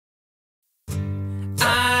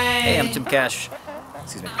Hey, I'm Tim Cash.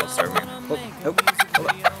 Excuse me, let's start here. Hold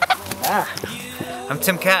on. I'm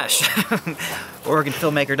Tim Cash,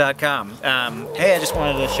 OregonFilmmaker.com. Hey, I just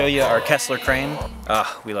wanted to show you our Kessler Crane.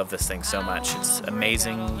 Oh, we love this thing so much. It's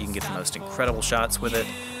amazing. You can get the most incredible shots with it.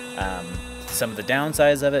 Some of the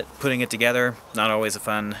downsides of it, putting it together, not always a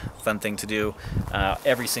fun thing to do.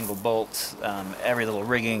 Every single bolt, every little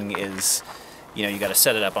rigging is, you got to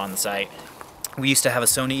set it up on the site. We used to have a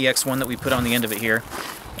Sony EX1 that we put on the end of it here,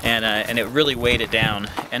 and it really weighed it down.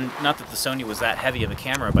 And not that the Sony was that heavy of a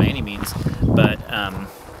camera by any means, but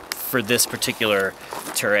for this particular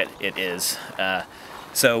turret, it is.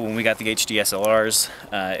 So when we got the HD SLRs,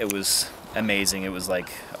 it was amazing. It was like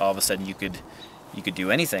all of a sudden you could do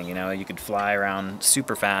anything. You could fly around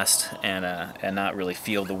super fast and not really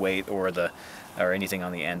feel the weight or anything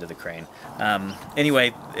on the end of the crane.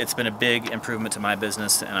 Anyway, it's been a big improvement to my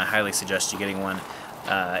business, and I highly suggest you getting one.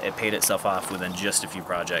 It paid itself off within just a few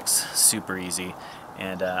projects. Super easy,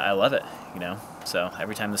 and I love it. So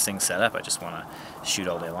every time this thing's set up, I just want to shoot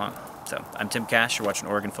all day long. So I'm Tim Cash. You're watching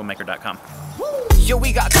OregonFilmmaker.com. Yo,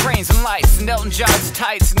 we got cranes and lights and Elton John's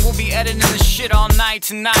tights, and we'll be editing this shit all night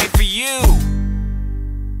tonight for you.